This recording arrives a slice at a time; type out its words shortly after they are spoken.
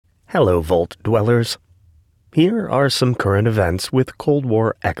Hello, Vault Dwellers. Here are some current events with Cold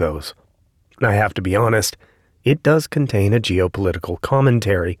War echoes. I have to be honest, it does contain a geopolitical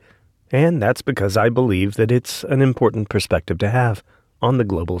commentary, and that's because I believe that it's an important perspective to have on the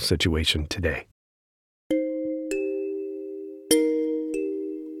global situation today.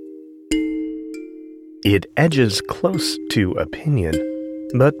 It edges close to opinion,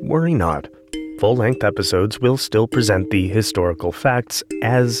 but worry not. Full-length episodes will still present the historical facts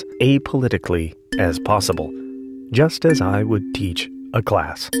as apolitically as possible, just as I would teach a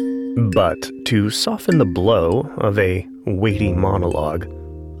class. But to soften the blow of a weighty monologue,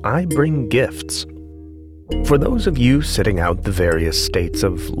 I bring gifts. For those of you sitting out the various states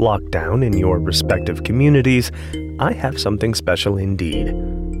of lockdown in your respective communities, I have something special indeed,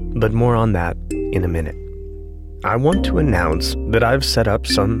 but more on that in a minute. I want to announce that I've set up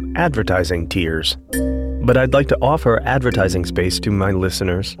some advertising tiers, but I'd like to offer advertising space to my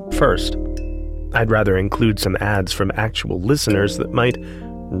listeners first. I'd rather include some ads from actual listeners that might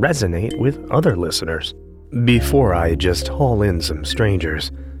resonate with other listeners, before I just haul in some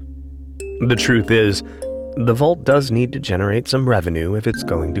strangers. The truth is, the Vault does need to generate some revenue if it's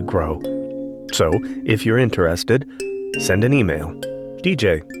going to grow. So, if you're interested, send an email,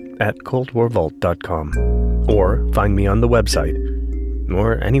 dj@coldwarvault.com. Or find me on the website,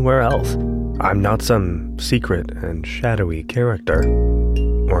 or anywhere else. I'm not some secret and shadowy character,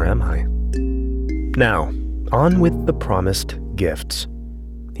 or am I? Now, on with the promised gifts.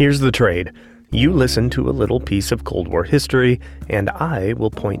 Here's the trade. You listen to a little piece of Cold War history, and I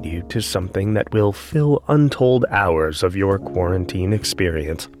will point you to something that will fill untold hours of your quarantine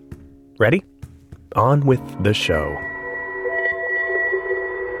experience. Ready? On with the show.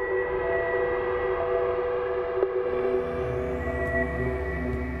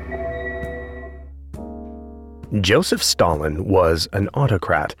 Joseph Stalin was an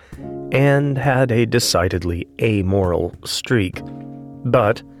autocrat and had a decidedly amoral streak.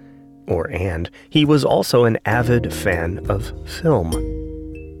 He was also an avid fan of film.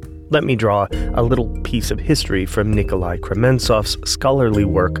 Let me draw a little piece of history from Nikolai Krementsov's scholarly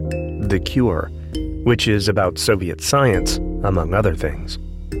work, The Cure, which is about Soviet science, among other things.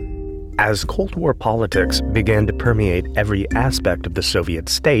 As Cold War politics began to permeate every aspect of the Soviet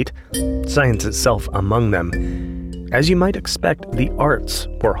state, science itself among them, as you might expect, the arts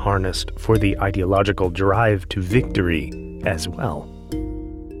were harnessed for the ideological drive to victory as well.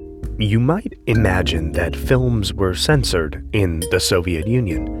 You might imagine that films were censored in the Soviet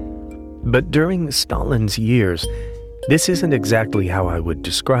Union, but during Stalin's years, this isn't exactly how I would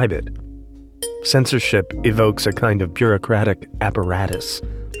describe it. Censorship evokes a kind of bureaucratic apparatus,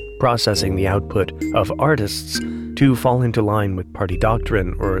 processing the output of artists to fall into line with party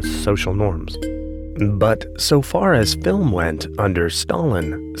doctrine or social norms. But so far as film went under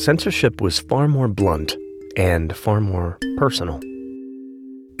Stalin, censorship was far more blunt and far more personal.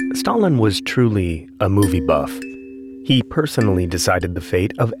 Stalin was truly a movie buff. He personally decided the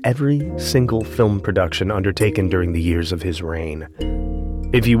fate of every single film production undertaken during the years of his reign.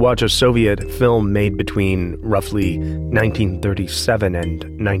 If you watch a Soviet film made between roughly 1937 and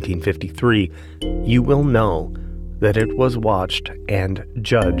 1953, you will know that it was watched and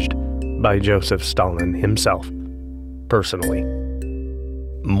judged by Joseph Stalin himself, personally.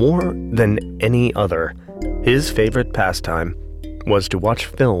 More than any other, his favorite pastime was to watch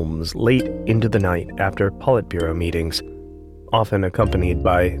films late into the night after Politburo meetings, often accompanied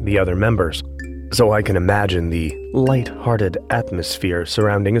by the other members. So I can imagine the light-hearted atmosphere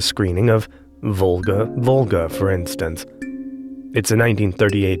surrounding a screening of Volga, Volga, for instance. It's a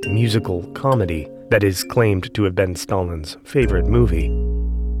 1938 musical comedy that is claimed to have been Stalin's favorite movie.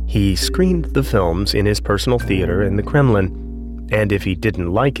 He screened the films in his personal theater in the Kremlin, and if he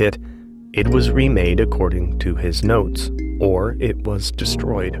didn't like it, it was remade according to his notes, or it was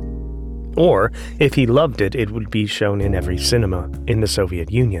destroyed. Or, if he loved it, it would be shown in every cinema in the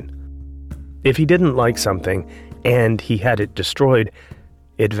Soviet Union. If he didn't like something, and he had it destroyed,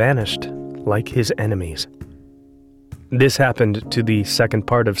 it vanished like his enemies. This happened to the second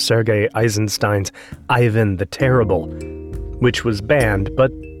part of Sergei Eisenstein's Ivan the Terrible, which was banned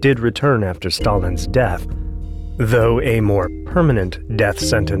but did return after Stalin's death, though a more permanent death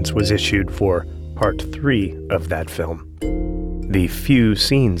sentence was issued for Part 3 of that film. The few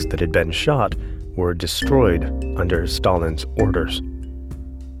scenes that had been shot were destroyed under Stalin's orders.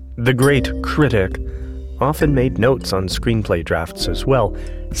 The great critic often made notes on screenplay drafts as well,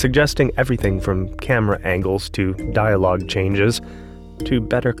 suggesting everything from camera angles to dialogue changes to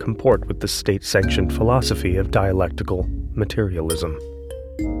better comport with the state-sanctioned philosophy of dialectical materialism.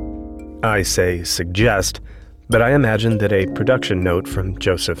 I say suggest, but I imagine that a production note from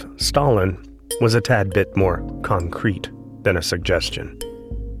Joseph Stalin was a tad bit more concrete than a suggestion.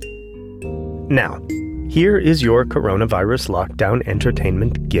 Now, here is your coronavirus lockdown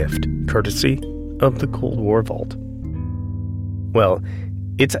entertainment gift, courtesy of the Cold War Vault. Well,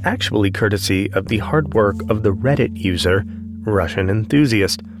 it's actually courtesy of the hard work of the Reddit user, Russian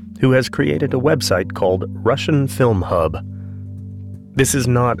Enthusiast, who has created a website called Russian Film Hub. This is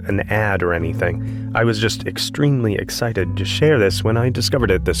not an ad or anything. I was just extremely excited to share this when I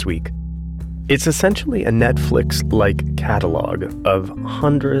discovered it this week. It's essentially a Netflix-like catalog of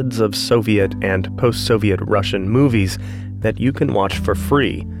hundreds of Soviet and post-Soviet Russian movies that you can watch for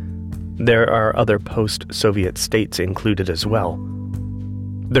free. There are other post-Soviet states included as well.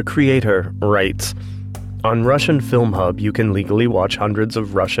 The creator writes, "On Russian Film Hub, you can legally watch hundreds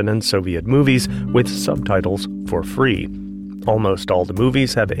of Russian and Soviet movies with subtitles for free. Almost all the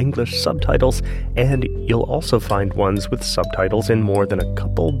movies have English subtitles, and you'll also find ones with subtitles in more than a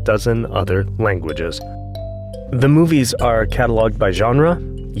couple dozen other languages. The movies are cataloged by genre,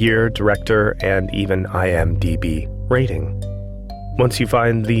 year, director, and even IMDb rating. Once you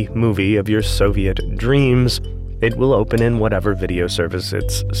find the movie of your Soviet dreams, it will open in whatever video service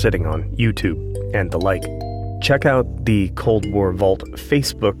it's sitting on, YouTube and the like. Check out the Cold War Vault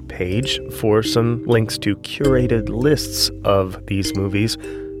Facebook page for some links to curated lists of these movies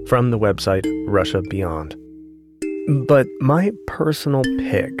from the website Russia Beyond. But my personal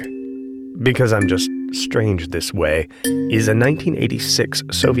pick, because I'm just strange this way, is a 1986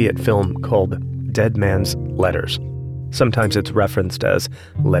 Soviet film called Dead Man's Letters. Sometimes it's referenced as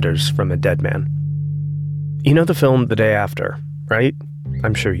Letters from a Dead Man. You know the film The Day After, right?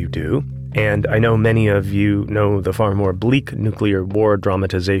 I'm sure you do. And I know many of you know the far more bleak nuclear war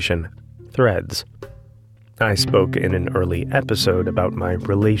dramatization, Threads. I spoke in an early episode about my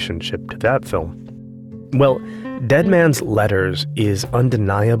relationship to that film. Well, Dead Man's Letters is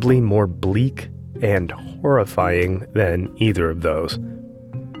undeniably more bleak and horrifying than either of those.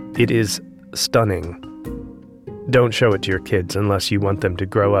 It is stunning. Don't show it to your kids unless you want them to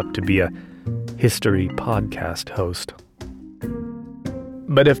grow up to be a history podcast host.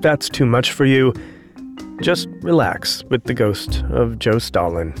 But if that's too much for you, just relax with the ghost of Joe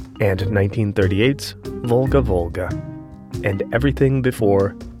Stalin and 1938's Volga Volga and everything before,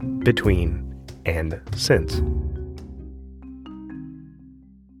 between, and since.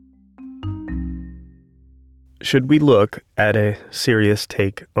 Should we look at a serious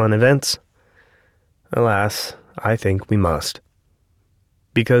take on events? Alas, I think we must.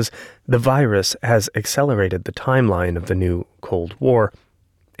 Because the virus has accelerated the timeline of the new Cold War,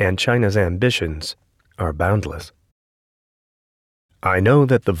 and China's ambitions are boundless. I know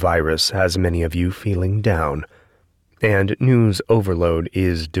that the virus has many of you feeling down, and news overload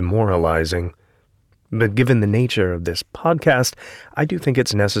is demoralizing. But given the nature of this podcast, I do think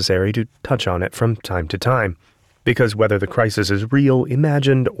it's necessary to touch on it from time to time, because whether the crisis is real,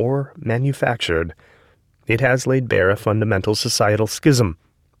 imagined, or manufactured, it has laid bare a fundamental societal schism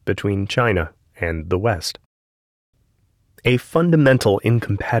between China and the West. A fundamental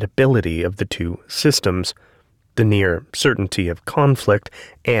incompatibility of the two systems, the near certainty of conflict,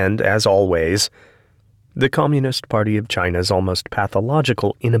 and, as always, the Communist Party of China's almost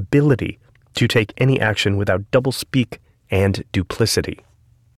pathological inability to take any action without doublespeak and duplicity.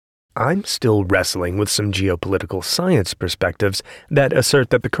 I'm still wrestling with some geopolitical science perspectives that assert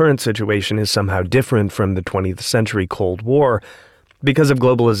that the current situation is somehow different from the 20th century Cold War because of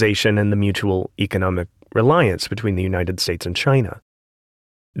globalization and the mutual economic reliance between the United States and China.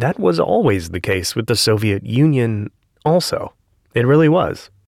 That was always the case with the Soviet Union also. It really was.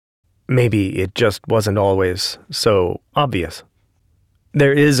 Maybe it just wasn't always so obvious.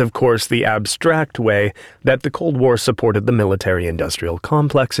 There is, of course, the abstract way that the Cold War supported the military-industrial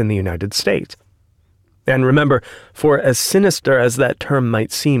complex in the United States. And remember, for as sinister as that term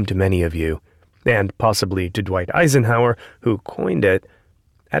might seem to many of you, and possibly to Dwight Eisenhower, who coined it,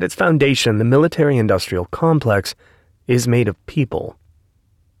 at its foundation, the military-industrial complex is made of people.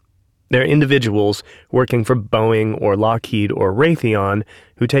 They're individuals working for Boeing or Lockheed or Raytheon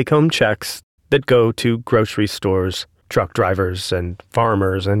who take home checks that go to grocery stores, truck drivers, and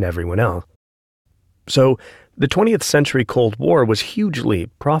farmers, and everyone else. So, the 20th century Cold War was hugely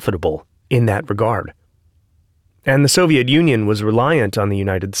profitable in that regard. And the Soviet Union was reliant on the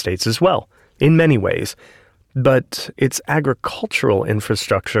United States as well, in many ways, but its agricultural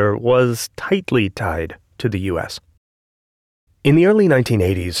infrastructure was tightly tied to the U.S. In the early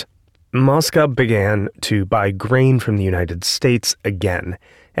 1980s, Moscow began to buy grain from the United States again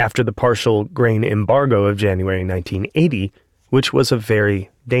after the partial grain embargo of January 1980, which was a very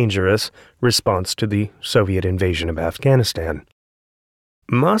dangerous response to the Soviet invasion of Afghanistan.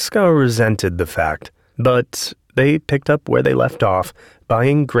 Moscow resented the fact, but they picked up where they left off,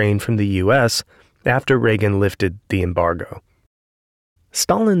 buying grain from the U.S. after Reagan lifted the embargo.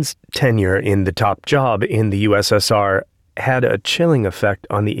 Stalin's tenure in the top job in the USSR had a chilling effect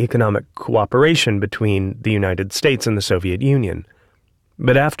on the economic cooperation between the United States and the Soviet Union.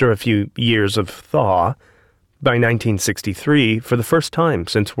 But after a few years of thaw, by 1963, for the first time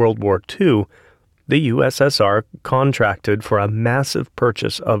since World War II, the USSR contracted for a massive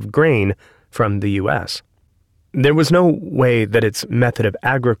purchase of grain from the U.S. There was no way that its method of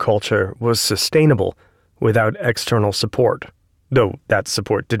agriculture was sustainable without external support, though that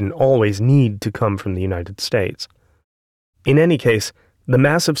support didn't always need to come from the United States. In any case, the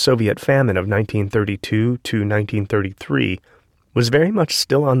massive Soviet famine of 1932 to 1933 was very much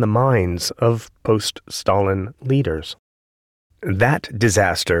still on the minds of post-Stalin leaders. That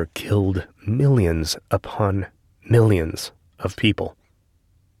disaster killed millions upon millions of people.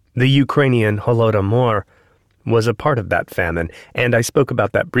 The Ukrainian Holodomor was a part of that famine, and I spoke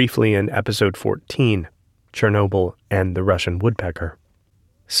about that briefly in episode 14, Chernobyl and the Russian woodpecker.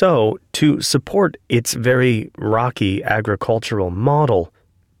 So, to support its very rocky agricultural model,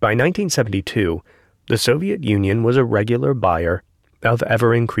 by 1972, the Soviet Union was a regular buyer of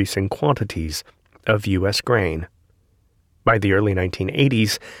ever-increasing quantities of U.S. grain. By the early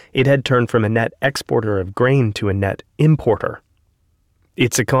 1980s, it had turned from a net exporter of grain to a net importer.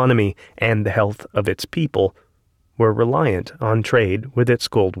 Its economy and the health of its people were reliant on trade with its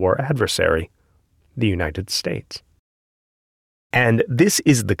Cold War adversary, the United States. And this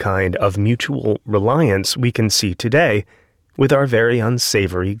is the kind of mutual reliance we can see today with our very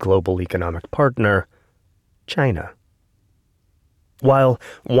unsavory global economic partner, China. While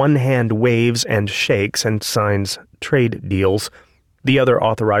one hand waves and shakes and signs trade deals, the other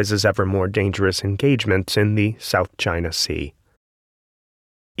authorizes ever more dangerous engagements in the South China Sea.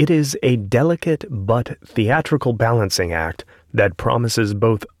 It is a delicate but theatrical balancing act that promises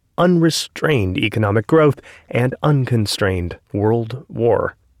both unrestrained economic growth and unconstrained world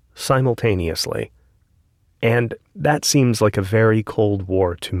war simultaneously. And that seems like a very Cold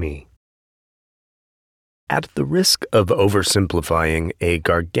War to me. At the risk of oversimplifying a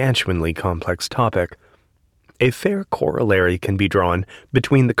gargantuanly complex topic, a fair corollary can be drawn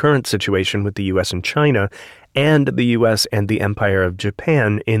between the current situation with the U.S. and China and the U.S. and the Empire of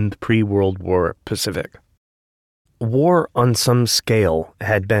Japan in the pre-World War Pacific. War on some scale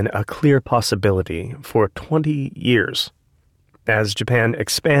had been a clear possibility for 20 years, as Japan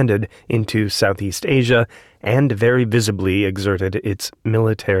expanded into Southeast Asia and very visibly exerted its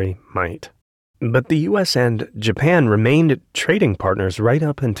military might. But the U.S. and Japan remained trading partners right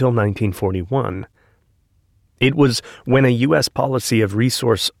up until 1941. It was when a U.S. policy of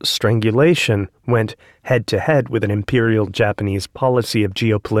resource strangulation went head-to-head with an imperial Japanese policy of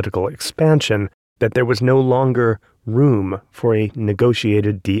geopolitical expansion that there was no longer room for a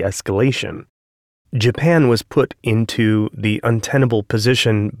negotiated de-escalation. Japan was put into the untenable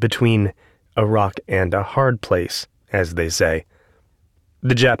position between a rock and a hard place, as they say.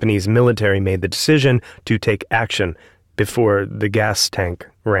 The Japanese military made the decision to take action before the gas tank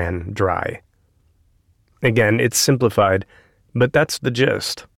ran dry. Again, it's simplified, but that's the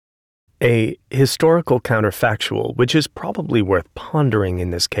gist. A historical counterfactual, which is probably worth pondering in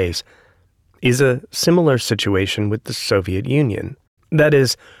this case, is a similar situation with the Soviet Union. That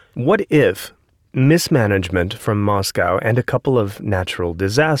is, what if mismanagement from Moscow and a couple of natural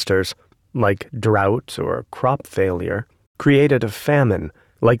disasters, like drought or crop failure, created a famine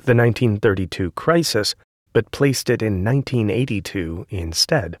like the 1932 crisis, but placed it in 1982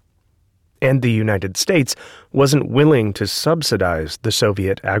 instead? And the United States wasn't willing to subsidize the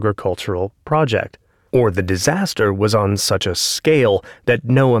Soviet agricultural project, or the disaster was on such a scale that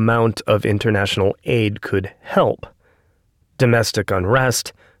no amount of international aid could help. Domestic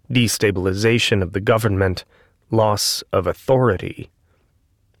unrest, destabilization of the government, loss of authority.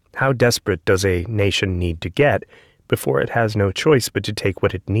 How desperate does a nation need to get before it has no choice but to take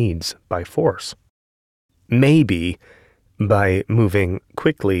what it needs by force? Maybe by moving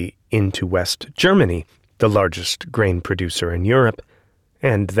quickly into West Germany, the largest grain producer in Europe,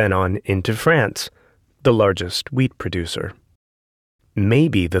 and then on into France, the largest wheat producer.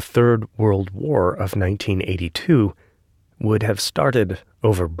 Maybe the Third World War of 1982 would have started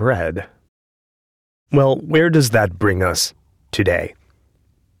over bread. Well, where does that bring us today?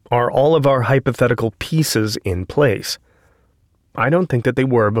 Are all of our hypothetical pieces in place? I don't think that they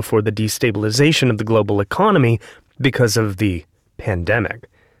were before the destabilization of the global economy because of the pandemic.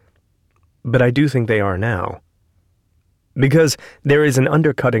 But I do think they are now. because there is an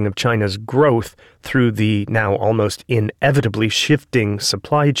undercutting of China's growth through the now almost inevitably shifting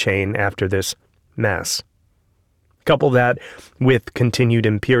supply chain after this mess. Couple that with continued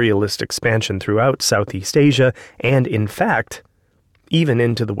imperialist expansion throughout Southeast Asia and, in fact, even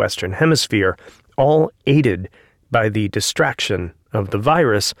into the Western Hemisphere, all aided by the distraction of the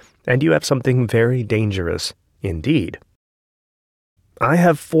virus, and you have something very dangerous indeed. I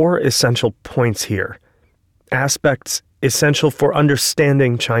have 4 essential points here, aspects essential for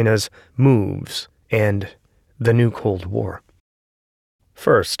understanding China's moves and the new Cold War.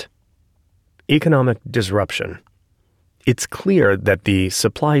 First, economic disruption. It's clear that the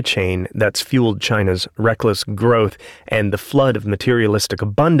supply chain that's fueled China's reckless growth and the flood of materialistic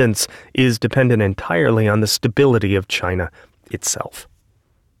abundance is dependent entirely on the stability of China itself.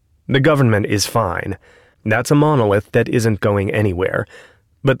 The government is fine. That's a monolith that isn't going anywhere.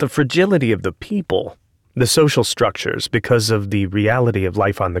 But the fragility of the people, the social structures, because of the reality of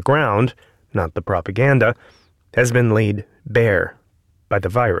life on the ground, not the propaganda, has been laid bare by the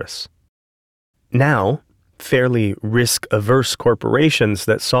virus. Now, fairly risk-averse corporations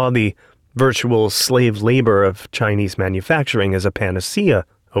that saw the virtual slave labor of Chinese manufacturing as a panacea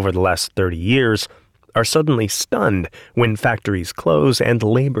over the last 30 years are suddenly stunned when factories close and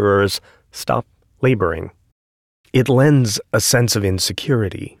laborers stop laboring. It lends a sense of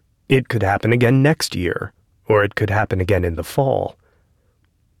insecurity. It could happen again next year, or it could happen again in the fall.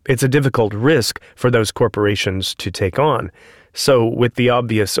 It's a difficult risk for those corporations to take on. So, with the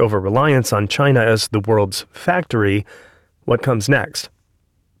obvious over-reliance on China as the world's factory, what comes next?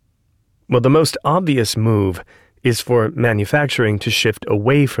 Well, the most obvious move is for manufacturing to shift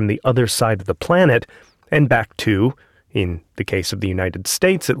away from the other side of the planet and back to, in the case of the United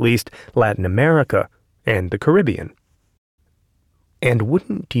States at least, Latin America and the Caribbean. And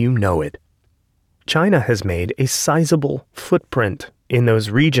wouldn't you know it, China has made a sizable footprint in those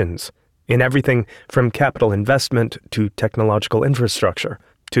regions, in everything from capital investment to technological infrastructure,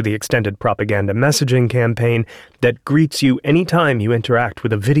 to the extended propaganda messaging campaign that greets you anytime you interact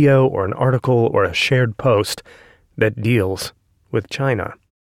with a video or an article or a shared post that deals with China.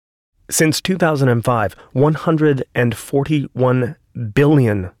 Since 2005, $141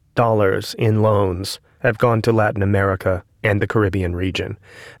 billion in loans have gone to Latin America and the Caribbean region.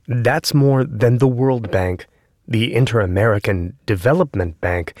 That's more than the World Bank, the Inter-American Development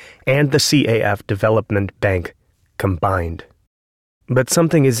Bank, and the CAF Development Bank combined. But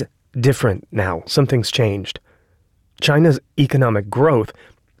something is different now. Something's changed. China's economic growth,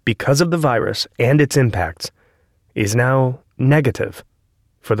 because of the virus and its impacts, is now negative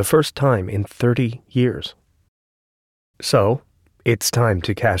for the first time in 30 years. So, it's time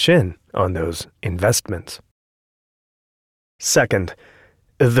to cash in on those investments. Second,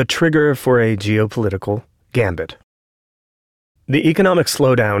 the trigger for a geopolitical gambit. The economic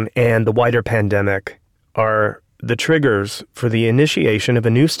slowdown and the wider pandemic are the triggers for the initiation of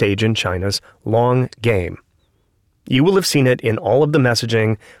a new stage in China's long game. You will have seen it in all of the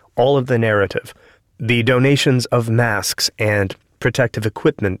messaging, all of the narrative, the donations of masks and protective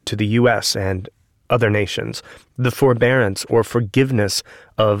equipment to the U.S. and other nations, the forbearance or forgiveness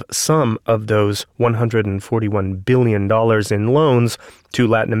of some of those $141 billion in loans to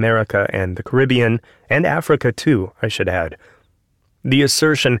Latin America and the Caribbean, and Africa too, I should add. The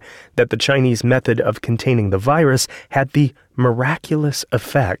assertion that the Chinese method of containing the virus had the miraculous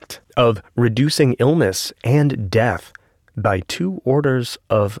effect of reducing illness and death by 2 orders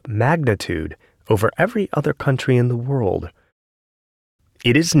of magnitude over every other country in the world.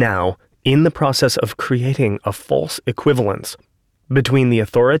 It is now in the process of creating a false equivalence between the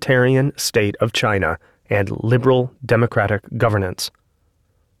authoritarian state of China and liberal democratic governance.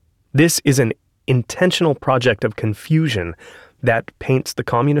 This is an intentional project of confusion that paints the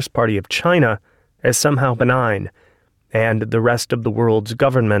Communist Party of China as somehow benign and the rest of the world's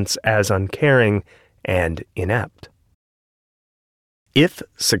governments as uncaring and inept. If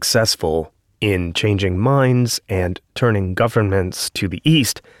successful in changing minds and turning governments to the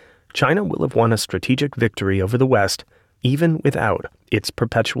East, China will have won a strategic victory over the West, even without its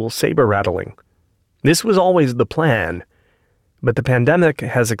perpetual saber-rattling. This was always the plan, but the pandemic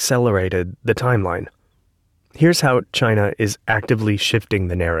has accelerated the timeline. Here's how China is actively shifting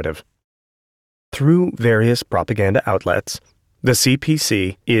the narrative. Through various propaganda outlets, the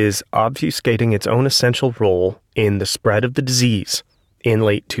CPC is obfuscating its own essential role in the spread of the disease in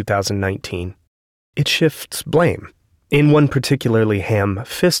late 2019. It shifts blame. In one particularly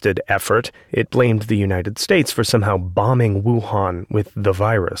ham-fisted effort, it blamed the United States for somehow bombing Wuhan with the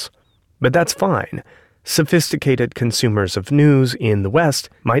virus. But that's fine. Sophisticated consumers of news in the West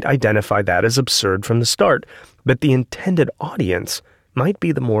might identify that as absurd from the start, but the intended audience might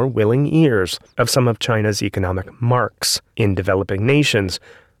be the more willing ears of some of China's economic marks in developing nations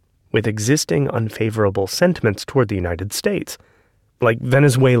with existing unfavorable sentiments toward the United States, like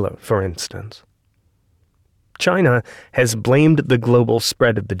Venezuela, for instance. China has blamed the global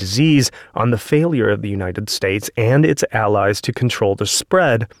spread of the disease on the failure of the United States and its allies to control the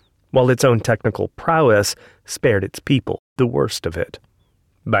spread, while its own technical prowess spared its people the worst of it.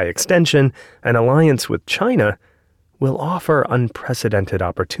 By extension, an alliance with China will offer unprecedented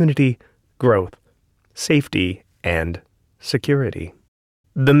opportunity, growth, safety, and security.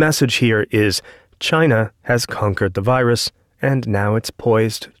 The message here is China has conquered the virus, and now it's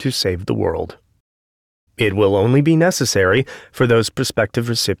poised to save the world. It will only be necessary for those prospective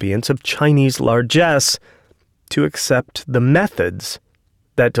recipients of Chinese largesse to accept the methods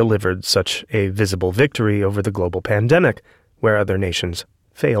that delivered such a visible victory over the global pandemic, where other nations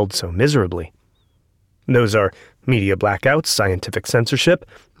failed so miserably. Those are media blackouts, scientific censorship,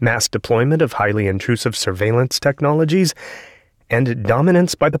 mass deployment of highly intrusive surveillance technologies, and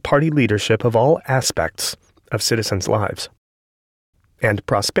dominance by the party leadership of all aspects of citizens' lives. And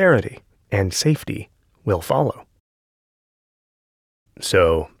prosperity and safety will follow.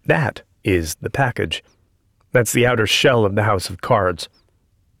 So that is the package. That's the outer shell of the house of cards.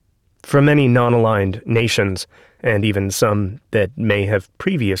 For many non-aligned nations, and even some that may have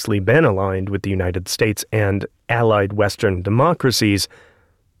previously been aligned with the United States and allied Western democracies,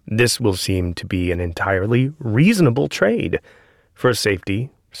 this will seem to be an entirely reasonable trade for safety,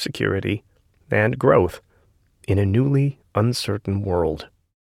 security, and growth in a newly uncertain world.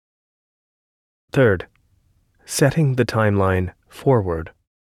 Third, setting the timeline forward.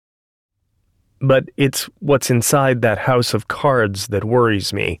 But it's what's inside that house of cards that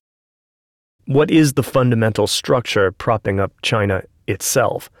worries me. What is the fundamental structure propping up China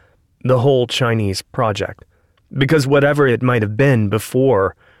itself, the whole Chinese project? Because whatever it might have been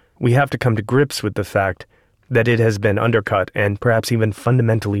before, we have to come to grips with the fact that it has been undercut and perhaps even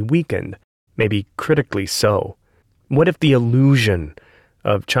fundamentally weakened, maybe critically so. What if the illusion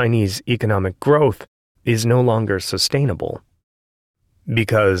of Chinese economic growth is no longer sustainable?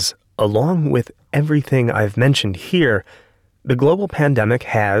 Because along with everything I've mentioned here, the global pandemic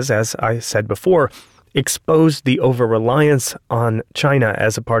has, as I said before, exposed the over-reliance on China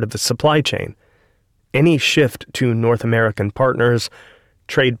as a part of the supply chain. Any shift to North American partners,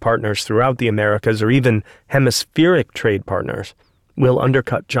 trade partners throughout the Americas, or even hemispheric trade partners will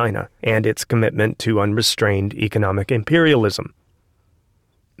undercut China and its commitment to unrestrained economic imperialism.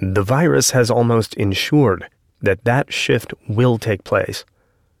 The virus has almost ensured that that shift will take place.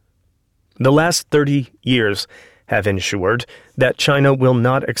 The last 30 years have ensured that China will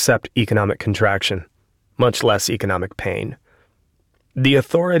not accept economic contraction, much less economic pain. The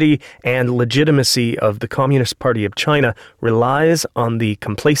authority and legitimacy of the Communist Party of China relies on the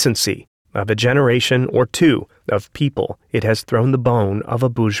complacency of a generation or two of people it has thrown the bone of a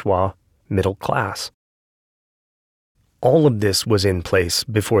bourgeois middle class. All of this was in place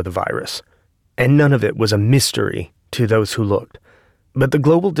before the virus, and none of it was a mystery to those who looked. But the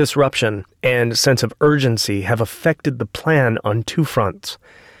global disruption and sense of urgency have affected the plan on two fronts,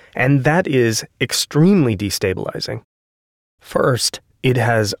 and that is extremely destabilizing. First, it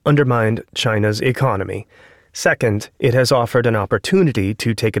has undermined China's economy. Second, it has offered an opportunity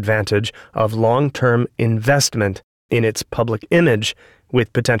to take advantage of long-term investment in its public image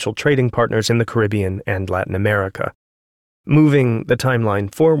with potential trading partners in the Caribbean and Latin America, moving the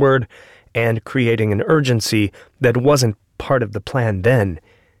timeline forward and creating an urgency that wasn't part of the plan then,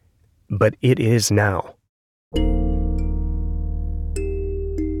 but it is now.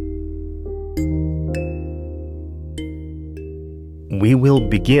 We will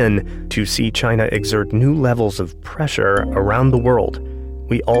begin to see China exert new levels of pressure around the world.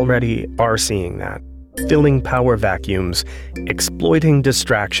 We already are seeing that. Filling power vacuums, exploiting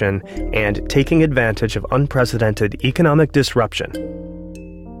distraction, and taking advantage of unprecedented economic disruption.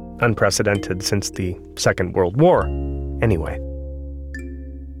 Unprecedented since the Second World War, anyway.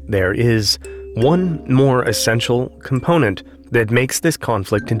 There is one more essential component that makes this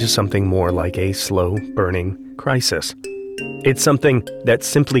conflict into something more like a slow-burning crisis. It's something that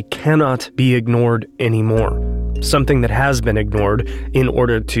simply cannot be ignored anymore. Something that has been ignored in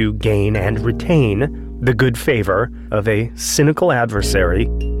order to gain and retain the good favor of a cynical adversary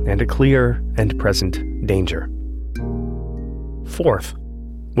and a clear and present danger. Fourth,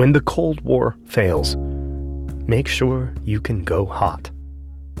 when the Cold War fails, make sure you can go hot.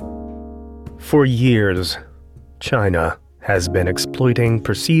 For years, China has been exploiting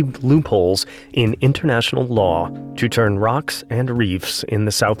perceived loopholes in international law to turn rocks and reefs in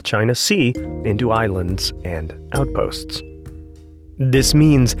the South China Sea into islands and outposts. This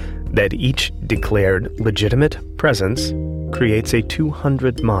means that each declared legitimate presence creates a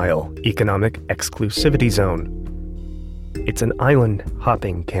 200-mile economic exclusivity zone. It's an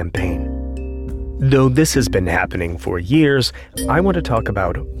island-hopping campaign. Though this has been happening for years, I want to talk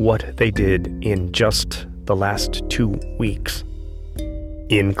about what they did in just the last 2 weeks.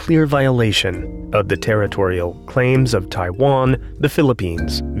 In clear violation of the territorial claims of Taiwan, the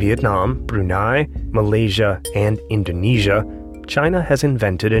Philippines, Vietnam, Brunei, Malaysia, and Indonesia, China has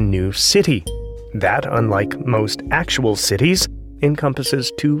invented a new city that, unlike most actual cities,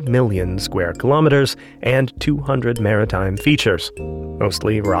 encompasses 2 million square kilometers and 200 maritime features,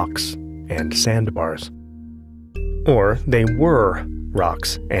 mostly rocks and sandbars. Or they were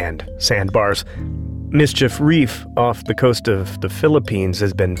rocks and sandbars. Mischief Reef off the coast of the Philippines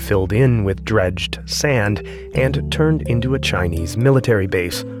has been filled in with dredged sand and turned into a Chinese military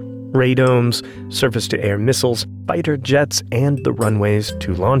base. Radomes, surface-to-air missiles, fighter jets, and the runways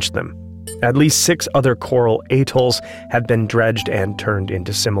to launch them. At least 6 other coral atolls have been dredged and turned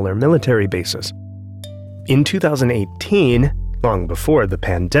into similar military bases. In 2018, long before the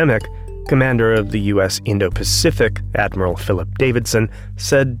pandemic, Commander of the U.S. Indo-Pacific, Admiral Philip Davidson,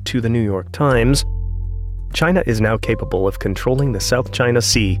 said to the New York Times, "China is now capable of controlling the South China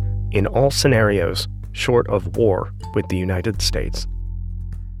Sea in all scenarios short of war with the United States."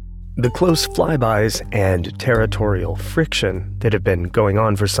 The close flybys and territorial friction that have been going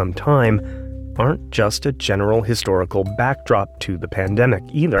on for some time aren't just a general historical backdrop to the pandemic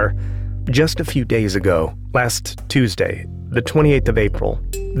either. Just a few days ago, last Tuesday, the 28th of April,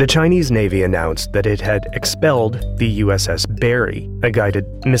 the Chinese Navy announced that it had expelled the USS Berry, a guided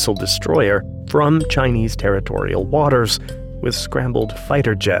missile destroyer, from Chinese territorial waters with scrambled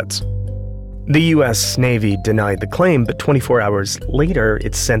fighter jets. The U.S. Navy denied the claim, but 24 hours later,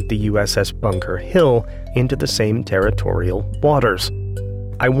 it sent the USS Bunker Hill into the same territorial waters.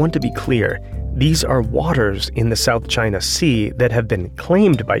 I want to be clear, these are waters in the South China Sea that have been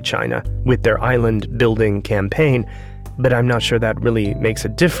claimed by China with their island-building campaign, but I'm not sure that really makes a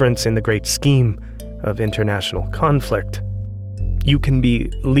difference in the great scheme of international conflict. You can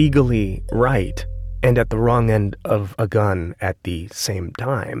be legally right and at the wrong end of a gun at the same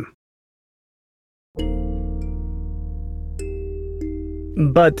time.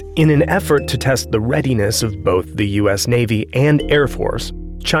 But in an effort to test the readiness of both the U.S. Navy and Air Force,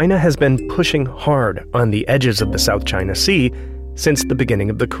 China has been pushing hard on the edges of the South China Sea since the beginning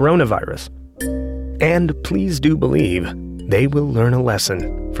of the coronavirus. And please do believe they will learn a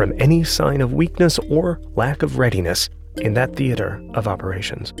lesson from any sign of weakness or lack of readiness in that theater of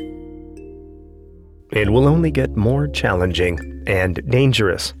operations. It will only get more challenging and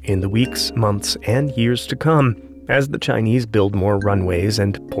dangerous in the weeks, months, and years to come as the Chinese build more runways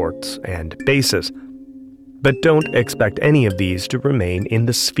and ports and bases. But don't expect any of these to remain in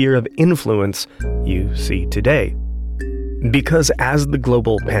the sphere of influence you see today. Because as the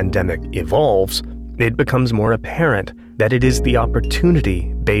global pandemic evolves, it becomes more apparent that it is the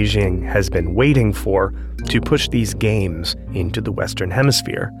opportunity Beijing has been waiting for to push these games into the Western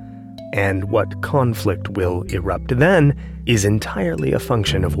Hemisphere. And what conflict will erupt then is entirely a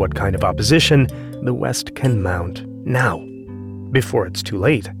function of what kind of opposition the West can mount now, before it's too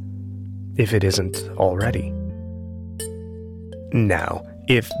late, if it isn't already. Now,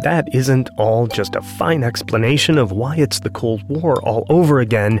 if that isn't all just a fine explanation of why it's the Cold War all over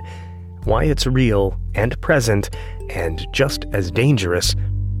again, why it's real and present and just as dangerous,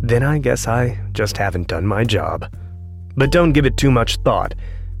 then I guess I just haven't done my job. But don't give it too much thought.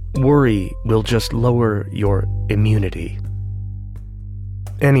 Worry will just lower your immunity.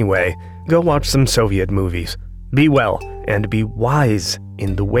 Anyway, go watch some Soviet movies. Be well and be wise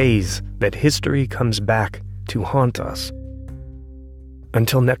in the ways that history comes back to haunt us.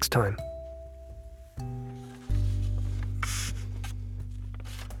 Until next time.